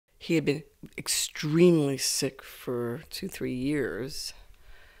he had been extremely sick for 2-3 years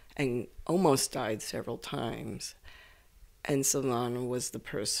and almost died several times. And Silvano was the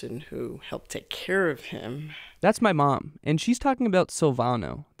person who helped take care of him. That's my mom, and she's talking about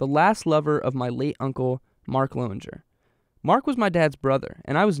Silvano, the last lover of my late uncle, Mark Lowinger. Mark was my dad's brother,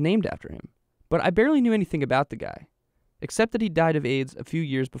 and I was named after him. But I barely knew anything about the guy, except that he died of AIDS a few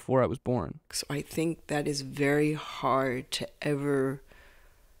years before I was born. So I think that is very hard to ever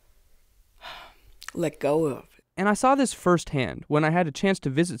let go of. And I saw this firsthand when I had a chance to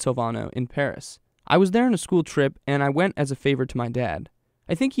visit Silvano in Paris. I was there on a school trip, and I went as a favor to my dad.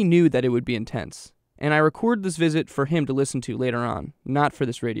 I think he knew that it would be intense, and I recorded this visit for him to listen to later on, not for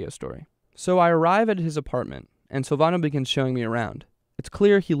this radio story. So I arrive at his apartment, and Silvano begins showing me around. It's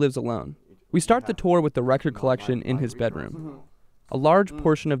clear he lives alone. We start the tour with the record collection in his bedroom. A large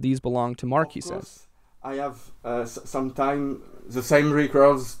portion of these belong to Mark, he says. I have sometimes the same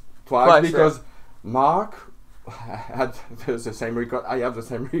records twice because Mark had the same record. I have the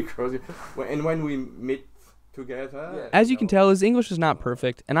same records. And when we meet together... As you can tell, his English is not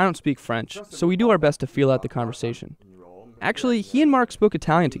perfect, and I don't speak French, so we do our best to feel out the conversation. Actually, he and Mark spoke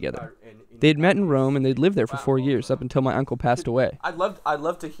Italian together. They had met in Rome, and they'd lived there for 4 years, up until my uncle passed away. I'd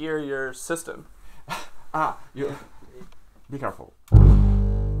love to hear your system. Be careful.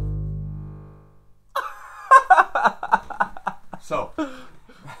 So...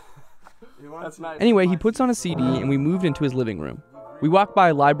 That's nice. Anyway, he puts on a CD, and we moved into his living room. We walk by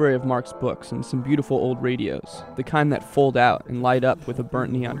a library of Mark's books and some beautiful old radios, the kind that fold out and light up with a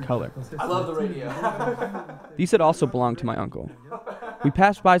burnt neon color. I love the radio. These had also belonged to my uncle. We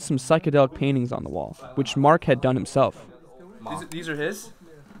passed by some psychedelic paintings on the wall, which Mark had done himself. These are his?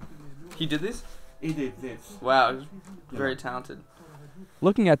 He did these? He did this. Wow, he's very talented.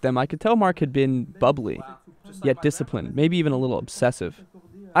 Looking at them, I could tell Mark had been bubbly, yet disciplined, maybe even a little obsessive.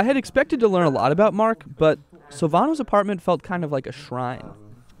 I had expected to learn a lot about Mark, but Silvano's apartment felt kind of like a shrine.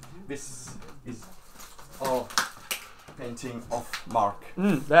 This is our painting of Mark.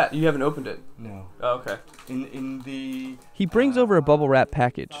 That, you haven't opened it? No. Oh, okay. He brings over a bubble wrap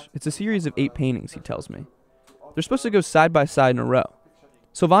package. It's a series of 8 paintings, he tells me. They're supposed to go side by side in a row.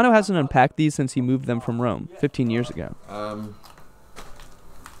 Silvano hasn't unpacked these since he moved them from Rome 15 years ago.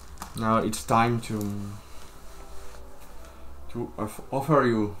 Now it's time to offer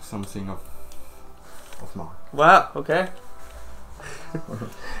you something of Mark. Wow, okay.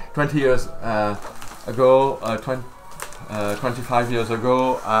 20 years ago, 25 years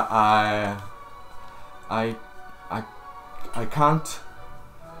ago, I can't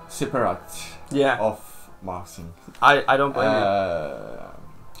separate of Mark things. I don't blame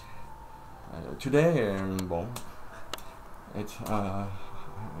you. Today,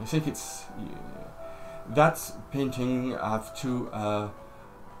 I think it's that painting have to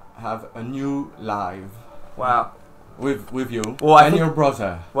have a new life. Wow. With you and your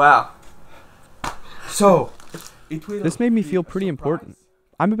brother. Wow. So, it will. This made me feel pretty important.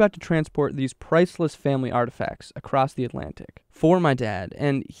 I'm about to transport these priceless family artifacts across the Atlantic for my dad,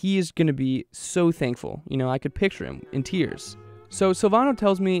 and he is going to be so thankful. You know, I could picture him in tears. So Silvano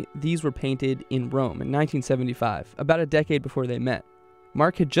tells me these were painted in Rome in 1975, about a decade before they met.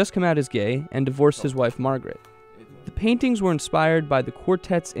 Mark had just come out as gay and divorced his wife Margaret. The paintings were inspired by the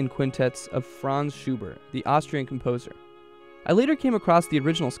quartets and quintets of Franz Schubert, the Austrian composer. I later came across the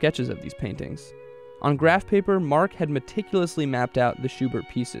original sketches of these paintings. On graph paper, Mark had meticulously mapped out the Schubert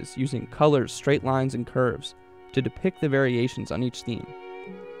pieces using colors, straight lines, and curves to depict the variations on each theme.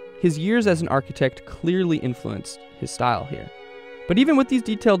 His years as an architect clearly influenced his style here. But even with these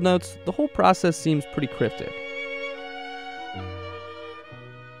detailed notes, the whole process seems pretty cryptic.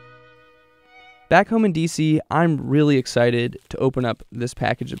 Back home in DC, I'm really excited to open up this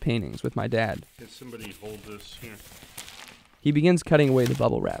package of paintings with my dad. Can somebody hold this here? He begins cutting away the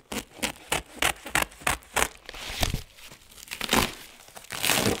bubble wrap.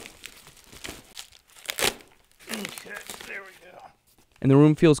 Okay, there we go. And the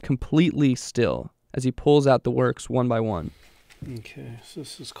room feels completely still as he pulls out the works one by one. Okay, so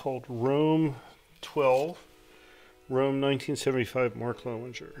this is called Rome 12. Rome 1975, Mark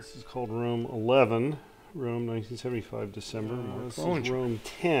Lowinger. This is called Rome 11, Rome 1975, December, Mark Lowinger. This is Rome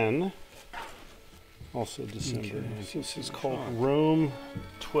 10, also December. Okay. This is called Rome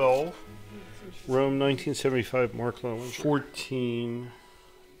 12, Rome 1975, Mark Lowinger. 14,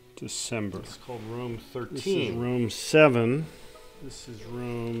 December. It's called Rome 13. This is Rome 7. This is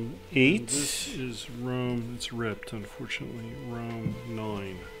Rome 8. This is Rome, it's ripped, unfortunately, Rome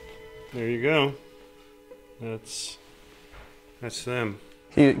 9. There you go. That's them.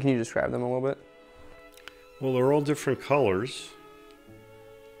 Can you describe them a little bit? Well, they're all different colors.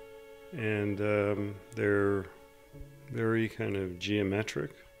 And they're very kind of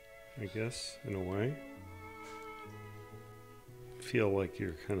geometric, I guess, in a way. Feel like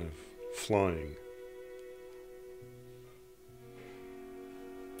you're kind of flying.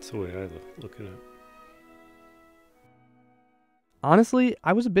 That's the way I look at it. Honestly,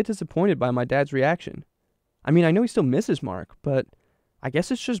 I was a bit disappointed by my dad's reaction. I mean, I know he still misses Mark, but I guess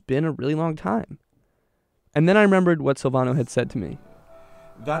it's just been a really long time. And then I remembered what Silvano had said to me.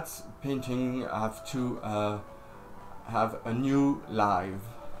 That painting have to have a new life.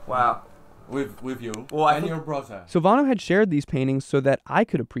 Wow. With you Well, I and think your brother. Silvano had shared these paintings so that I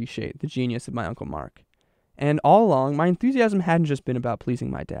could appreciate the genius of my Uncle Mark. And all along, my enthusiasm hadn't just been about pleasing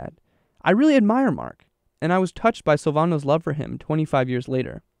my dad. I really admire Mark, and I was touched by Silvano's love for him 25 years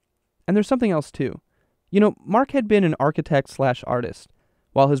later. And there's something else too. You know, Mark had been an architect/artist,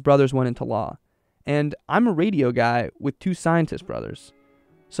 while his brothers went into law. And I'm a radio guy with 2 scientist brothers.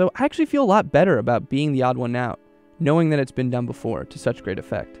 So I actually feel a lot better about being the odd one out, knowing that it's been done before to such great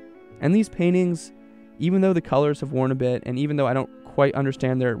effect. And these paintings, even though the colors have worn a bit, and even though I don't quite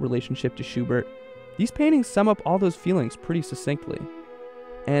understand their relationship to Schubert, these paintings sum up all those feelings pretty succinctly.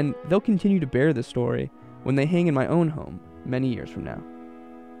 And they'll continue to bear this story when they hang in my own home many years from now.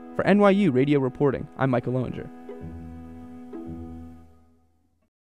 For NYU Radio Reporting, I'm Michael Lowinger.